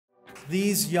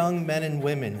These young men and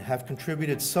women have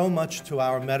contributed so much to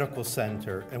our medical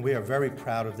center, and we are very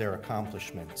proud of their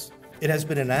accomplishments. It has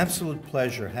been an absolute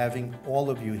pleasure having all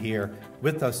of you here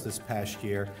with us this past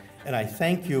year, and I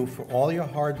thank you for all your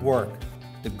hard work.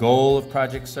 The goal of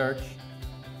Project Search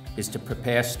is to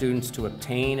prepare students to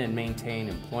obtain and maintain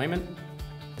employment,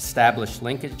 establish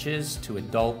linkages to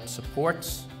adult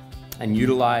supports, and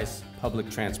utilize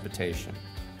public transportation.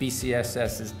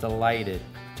 BCSS is delighted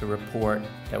to report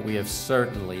that we have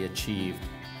certainly achieved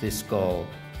this goal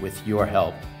with your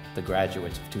help, the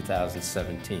graduates of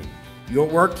 2017. Your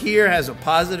work here has a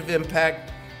positive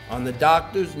impact on the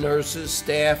doctors, nurses,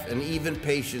 staff, and even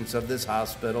patients of this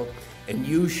hospital, and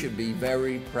you should be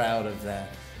very proud of that.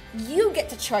 You get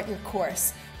to chart your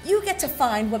course. You get to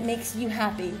find what makes you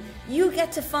happy. You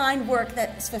get to find work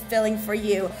that's fulfilling for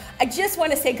you. I just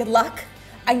want to say good luck.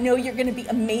 I know you're going to be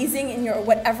amazing in your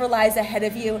whatever lies ahead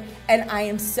of you, and I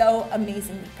am so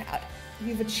amazingly proud.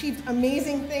 You've achieved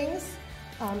amazing things.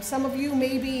 Some of you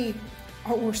maybe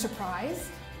were surprised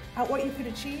at what you could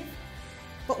achieve.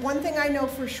 But one thing I know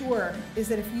for sure is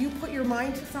that if you put your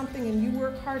mind to something and you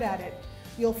work hard at it,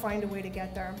 you'll find a way to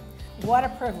get there. What a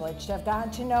privilege to have gotten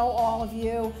to know all of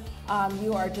you.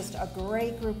 You are just a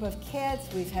great group of kids.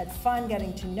 We've had fun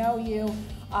getting to know you.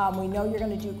 We know you're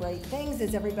going to do great things,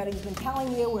 as everybody's been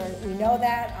telling you. We know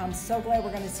that. I'm so glad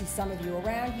we're going to see some of you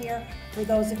around here. For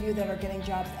those of you that are getting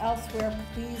jobs elsewhere,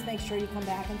 please make sure you come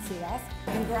back and see us.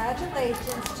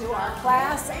 Congratulations to our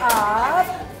class of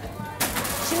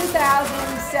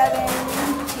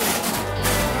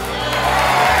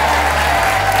 2017.